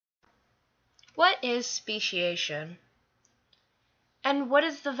What is speciation? And what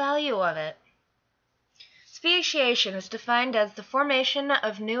is the value of it? Speciation is defined as the formation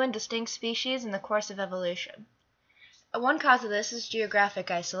of new and distinct species in the course of evolution. One cause of this is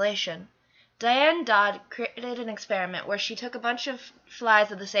geographic isolation. Diane Dodd created an experiment where she took a bunch of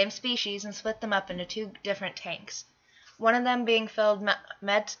flies of the same species and split them up into two different tanks, one of them being filled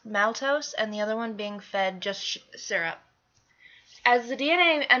maltose and the other one being fed just syrup. As the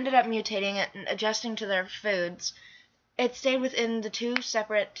DNA ended up mutating and adjusting to their foods, it stayed within the two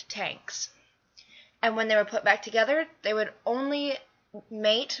separate tanks. And when they were put back together, they would only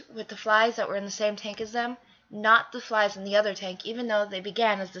mate with the flies that were in the same tank as them, not the flies in the other tank, even though they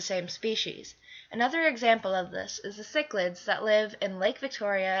began as the same species. Another example of this is the cichlids that live in Lake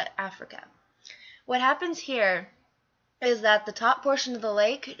Victoria, Africa. What happens here is that the top portion of the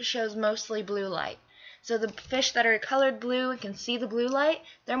lake shows mostly blue light. So the fish that are colored blue and can see the blue light,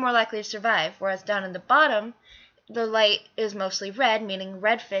 they're more likely to survive, whereas down in the bottom, the light is mostly red, meaning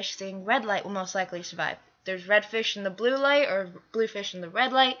red fish seeing red light will most likely survive. If there's red fish in the blue light or blue fish in the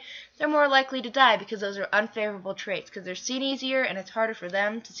red light, they're more likely to die because those are unfavorable traits, because they're seen easier and it's harder for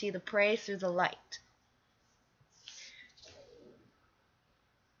them to see the prey through the light.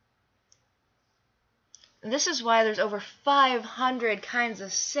 This is why there's over 500 kinds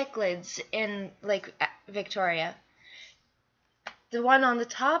of cichlids in Lake Victoria. The one on the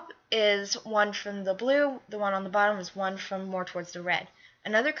top is one from the blue, the one on the bottom is one from more towards the red.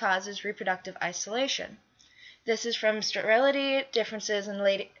 Another cause is reproductive isolation. This is from sterility, differences in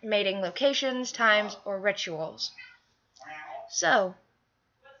mating locations, times, or rituals. So,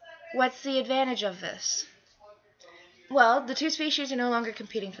 what's the advantage of this? Well, the two species are no longer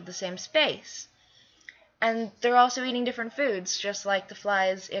competing for the same space. And they're also eating different foods, just like the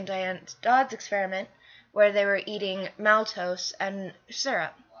flies in Diane Dodd's experiment, where they were eating maltose and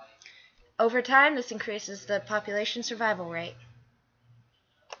syrup. Over time, this increases the population survival rate.